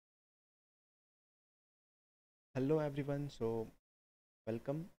Hello everyone,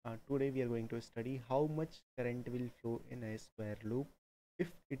 welcome. Today we are going to study how much current will flow in a square loop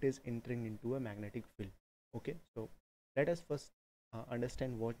if it is entering into a magnetic field. Okay, so let us first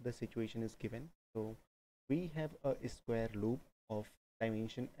understand what the situation is given. So we have a square loop of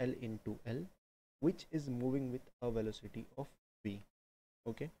dimension L into L, which is moving with a velocity of v.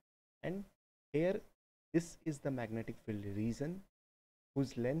 Okay, and here this is the magnetic field region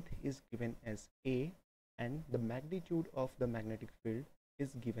whose length is given as A, and the magnitude of the magnetic field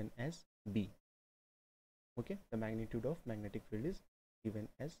is given as B. Okay, the magnitude of magnetic field is given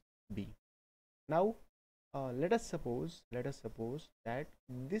as B. Now let us suppose that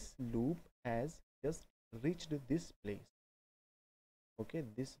this loop has just reached this place. Okay,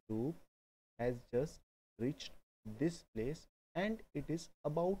 this loop has just reached this place and it is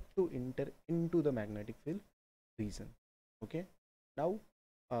about to enter into the magnetic field region. Okay, now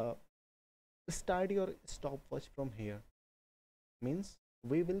uh, start your stopwatch from here. Means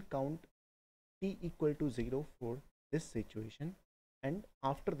we will count t equal to 0 for this situation, and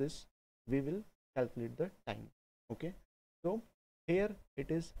after this we will calculate the time. Okay, so here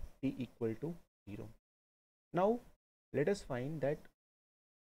it is t equal to 0. Now let us find that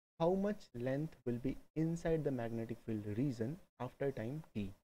how much length will be inside the magnetic field region after time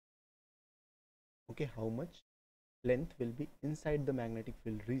t. Okay, how much length will be inside the magnetic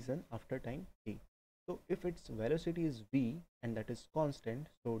field region after time t. So if its velocity is v and that is constant,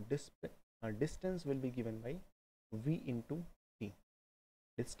 so distance will be given by v into t.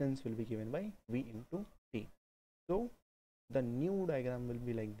 Distance will be given by v into t. So the new diagram will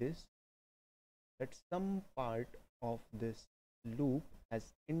be like this, that some part of this loop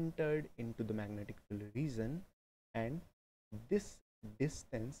has entered into the magnetic field region and this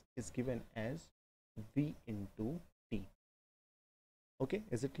distance is given as v into t. Okay,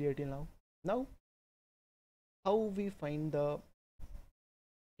 is it clear till now? Now how we find the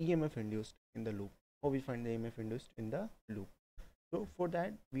EMF induced in the loop? How we find the EMF induced in the loop? So for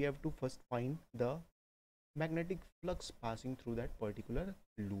that we have to first find the magnetic flux passing through that particular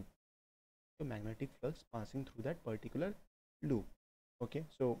loop. So magnetic flux passing through that particular loop. Okay,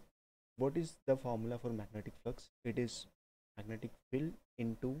 so what is the formula for magnetic flux? It is magnetic field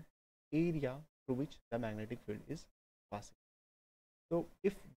into area through which the magnetic field is passing. So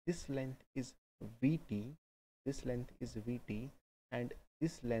if this length is vt, this length is vt and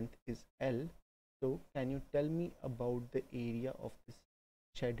this length is L, so can you tell me about the area of this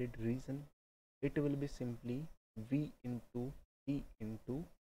shaded region? It will be simply v into t into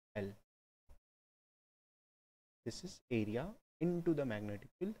L. This is area into the magnetic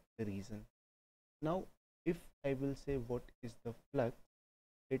field region. Now if I will say what is the flux,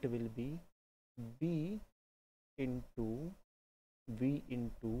 it will be v into v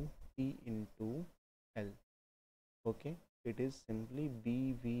into t into L. Okay, it is simply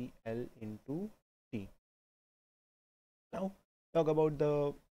bvl into t. Now talk about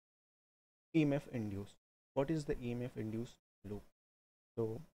the EMF induced. What is the EMF induced loop?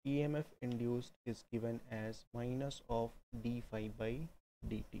 So EMF induced is given as minus of d phi by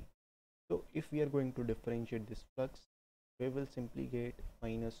dt. So if we are going to differentiate this flux, we will simply get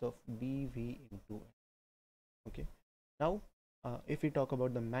minus of bv into L. Okay, now if we talk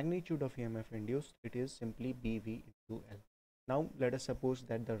about the magnitude of EMF induced, it is simply bv into L. Now let us suppose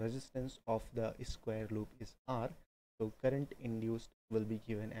that the resistance of the square loop is R. So current induced will be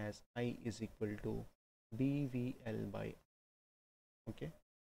given as I is equal to bvl by R. Okay,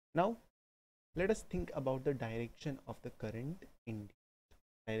 now let us think about the direction of the current induced.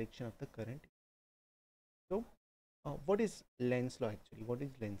 Direction of the current. So what is Lenz's law actually? What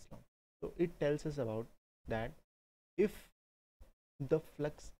is Lenz's law? So it tells us about that if the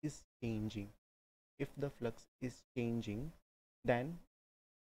flux is changing, then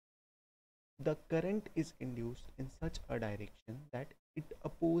the current is induced in such a direction that it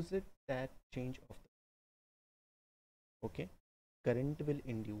opposes that change of the, okay, current will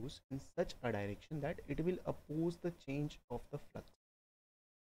induce in such a direction that it will oppose the change of the flux.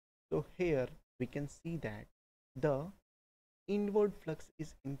 So here we can see that the inward flux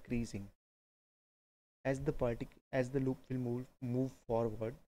is increasing as the loop will move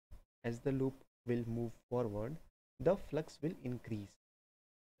forward. As the loop will move forward, the flux will increase.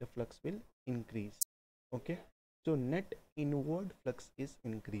 Okay, so net inward flux is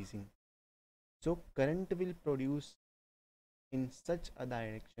increasing, so current will produce in such a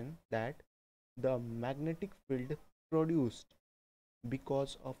direction that the magnetic field produced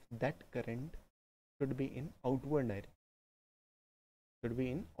because of that current should be in outward direction,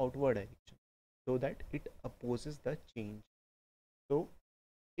 so that it opposes the change. So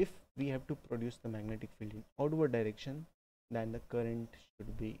if we have to produce the magnetic field in outward direction, then the current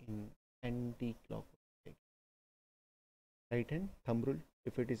should be in anti-clockwise direction. Right hand thumb rule,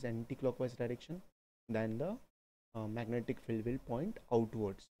 if it is anti-clockwise direction, then the magnetic field will point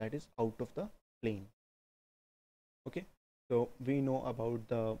outwards, that is out of the plane. Okay, so we know about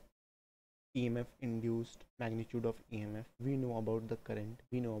the EMF induced, magnitude of EMF, we know about the current,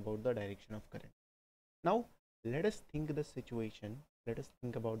 we know about the direction of current. Now let us think about the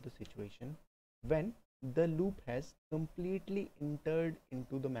situation when the loop has completely entered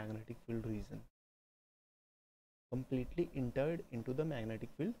into the magnetic field region.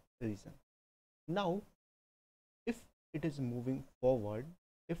 Now if it is moving forward,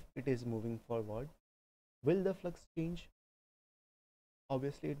 will the flux change?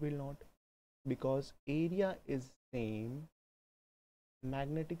 Obviously it will not, because area is same,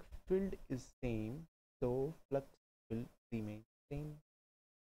 magnetic field is same, so flux will remain same.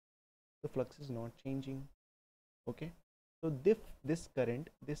 The flux is not changing. Okay, so this current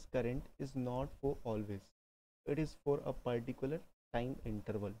is not for always, it is for a particular time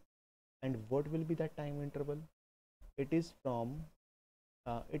interval. And what will be that time interval? It is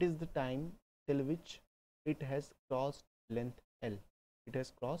the time till which it has crossed length L.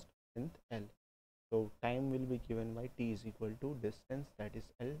 So time will be given by t is equal to distance, that is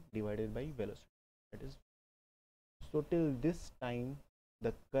L, divided by velocity, that is. So till this time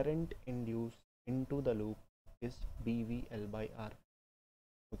the current induced into the loop is BVL by R.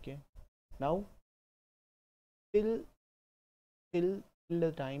 Okay, now till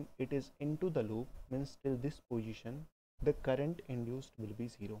the time it is into the loop, means till this position, the current induced will be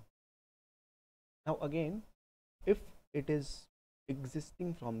 0. Now again, if it is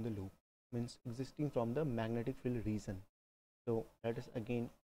existing from the loop, means existing from the magnetic field region, so let us again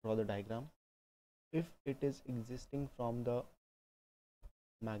draw the diagram. If it is existing from the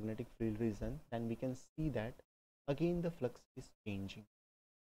magnetic field region, then we can see that again the flux is changing.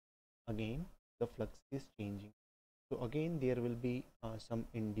 So again there will be some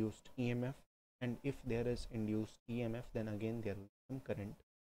induced EMF, and if there is induced EMF, then again there will be some current.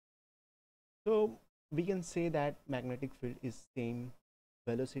 So we can say that magnetic field is same,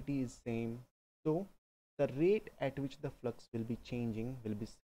 velocity is same, so the rate at which the flux will be changing will be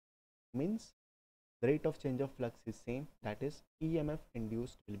means the rate of change of flux is same, that is EMF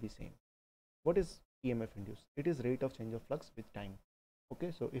induced will be same. What is EMF induced? It is rate of change of flux with time.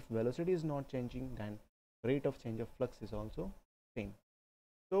 Okay, so if velocity is not changing, then rate of change of flux is also same.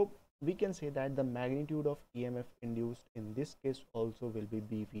 So we can say that the magnitude of EMF induced in this case also will be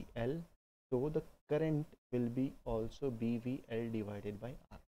BVL, so the current will be also BVL divided by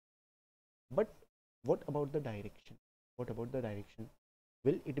R. But what about the direction?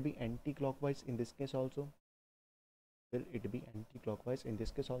 Will it be anti-clockwise in this case also? Let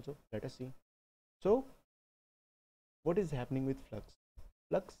us see. So what is happening with flux?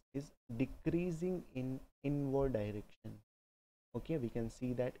 Flux is decreasing in inward direction. Okay, we can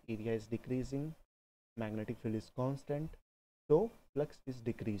see that area is decreasing, magnetic field is constant, so flux is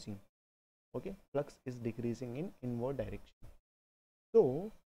decreasing. Okay, flux is decreasing in inward direction,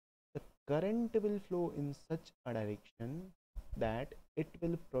 so the current will flow in such a direction that it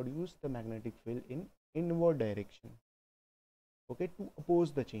will produce the magnetic field in inward direction. Okay, to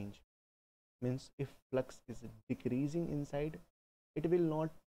oppose the change, means if flux is decreasing inside, it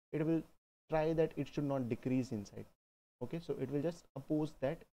will try that it should not decrease inside. Okay, so it will just oppose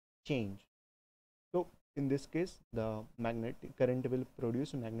that change. So in this case the magnetic current will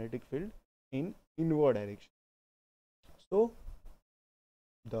produce magnetic field in inward direction, so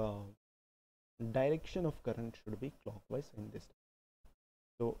the direction of current should be clockwise in this.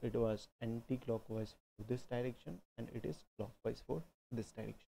 So it was anti-clockwise for this direction, and it is clockwise for this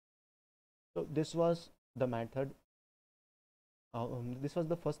direction. So this was the method, this was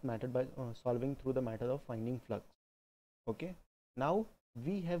the first method by solving through the method of finding flux. Okay, now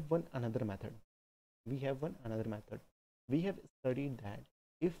we have another method. We have studied that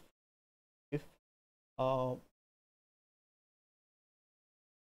if uh,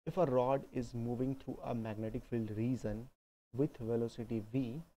 if a rod is moving through a magnetic field region with velocity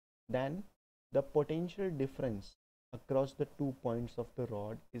v, then the potential difference across the 2 points of the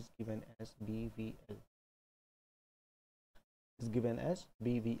rod is given as BVL.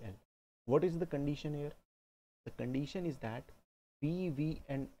 What is the condition here? The condition is that B, V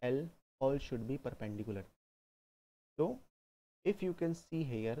and L all should be perpendicular. So if you can see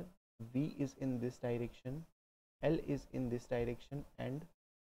here, V is in this direction, L is in this direction, and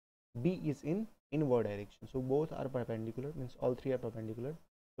B is in inward direction. So both are perpendicular, means all three are perpendicular.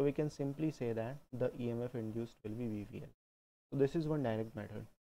 So we can simply say that the EMF induced will be VVL. So this is one direct method.